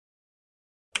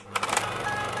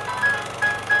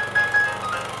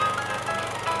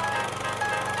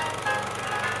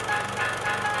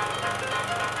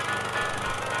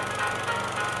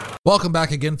Welcome back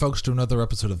again, folks, to another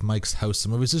episode of Mike's House of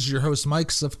Movies. This is your host,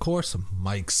 Mike's, of course.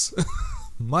 Mike's.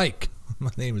 Mike. My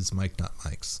name is Mike, not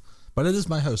Mike's. But it is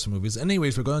my house of movies.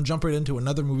 Anyways, we're going to jump right into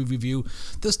another movie review,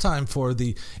 this time for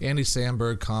the Andy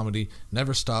Samberg comedy,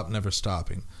 Never Stop, Never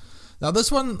Stopping. Now,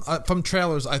 this one, from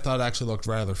trailers, I thought actually looked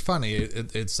rather funny.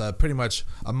 It's pretty much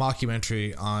a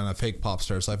mockumentary on a fake pop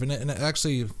star's life, and it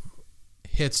actually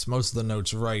hits most of the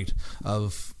notes right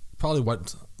of probably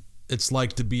what it's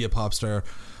like to be a pop star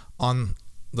on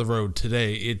the road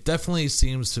today. It definitely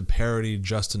seems to parody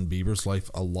Justin Bieber's life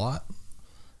a lot,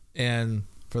 and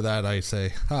for that I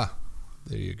say,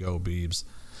 there you go, Biebs.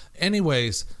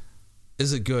 Anyways,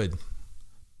 is it good?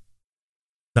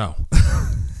 No.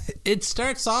 It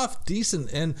starts off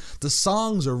decent, and the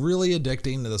songs are really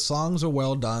addicting. The songs are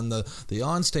well done. The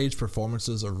on-stage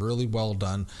performances are really well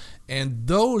done, and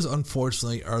those,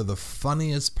 unfortunately, are the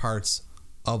funniest parts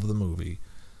of the movie.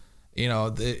 You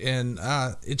know,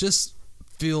 it just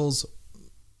feels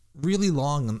really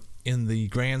long in the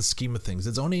grand scheme of things.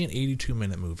 It's only an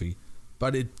 82-minute movie,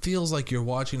 but it feels like you're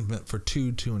watching it for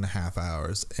 2.5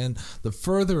 hours. And the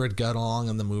further it got along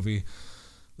in the movie,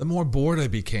 the more bored I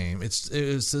became. It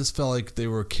just felt like they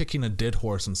were kicking a dead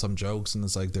horse in some jokes, and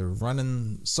it's like they're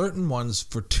running certain ones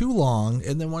for too long,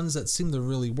 and then ones that seemed to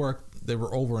really work, they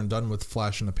were over and done with,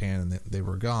 flash in the pan, and they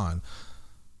were gone.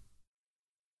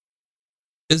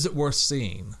 Is it worth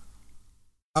seeing?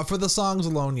 For the songs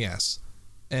alone, yes.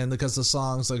 And because the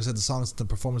songs, like I said, the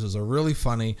performances are really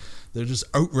funny. They're just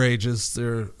outrageous.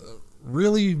 They're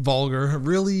really vulgar,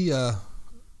 really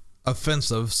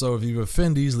offensive. So if you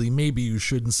offend easily, maybe you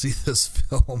shouldn't see this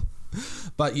film.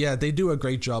 But yeah, they do a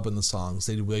great job in the songs.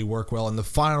 They work well. And the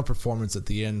final performance at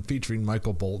the end, featuring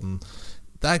Michael Bolton,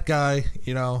 that guy,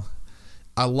 you know,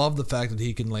 I love the fact that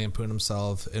he can lampoon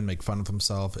himself and make fun of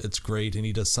himself. It's great, and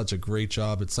he does such a great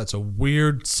job. It's such a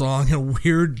weird song and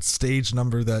weird stage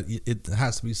number that it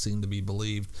has to be seen to be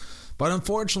believed. But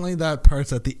unfortunately, that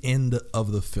part's at the end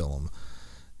of the film.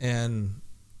 And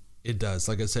it does.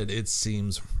 Like I said, it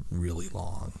seems really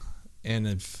long. And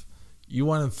if you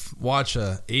want to watch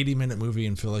a 80-minute movie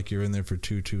and feel like you're in there for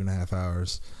 2.5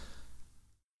 hours,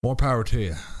 more power to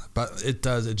you. But it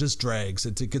does. It just drags.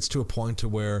 It gets to a point to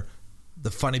where the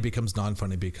funny becomes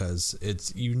non-funny because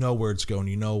you know where it's going,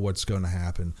 you know what's going to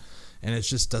happen, and it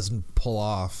just doesn't pull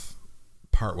off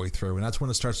partway through, and that's when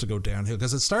it starts to go downhill,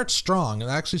 because it starts strong. It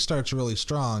actually starts really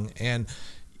strong, and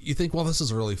you think, well, this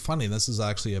is really funny. This is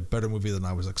actually a better movie than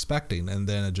I was expecting, and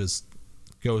then it just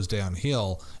goes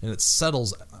downhill, and it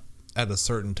settles at a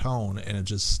certain tone, and it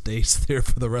just stays there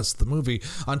for the rest of the movie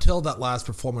until that last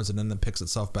performance, and then it picks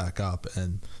itself back up,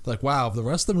 and like, wow, if the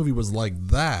rest of the movie was like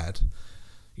that,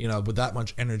 you know, with that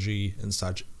much energy and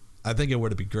such, I think it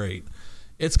would be great.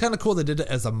 It's kind of cool they did it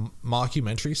as a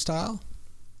mockumentary style,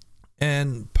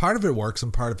 and part of it works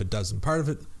and part of it doesn't. Part of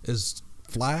it is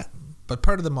flat, but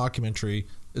part of the mockumentary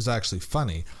is actually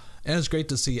funny, and it's great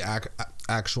to see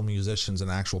actual musicians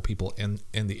and actual people in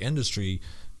the industry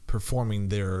performing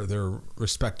their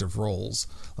respective roles.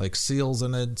 Like Seal's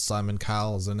in it, Simon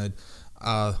Cowell's in it,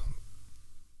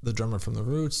 the drummer from The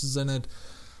Roots is in it,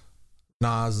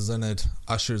 Nas is in it,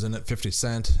 Usher's in it, 50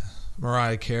 Cent,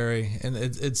 Mariah Carey, and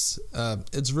it's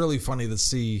really funny to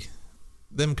see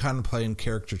them kind of playing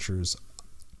caricatures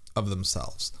of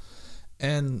themselves,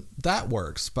 and that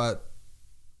works. But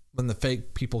when the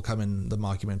fake people come in the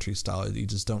mockumentary style, you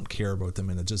just don't care about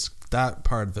them, and it just, that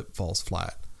part of it falls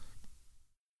flat.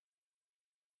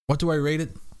 What do I rate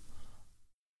it?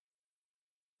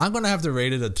 I'm going to have to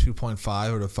rate it a 2.5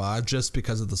 out of 5 just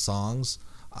because of the songs.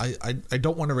 I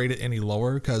don't want to rate it any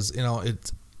lower because, you know,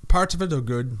 parts of it are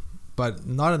good, but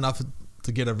not enough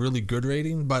to get a really good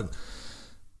rating. But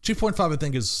 2.5 I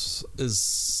think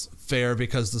is fair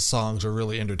because the songs are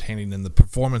really entertaining and the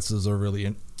performances are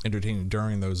really entertaining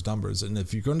during those numbers. And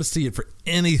if you're going to see it for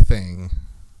anything,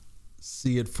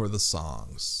 see it for the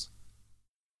songs.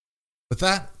 With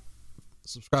that,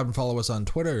 subscribe and follow us on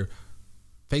Twitter,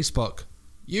 Facebook,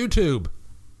 YouTube,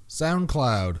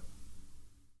 SoundCloud,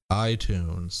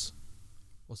 iTunes.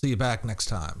 We'll see you back next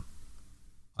time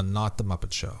on Not the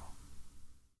Muppet Show.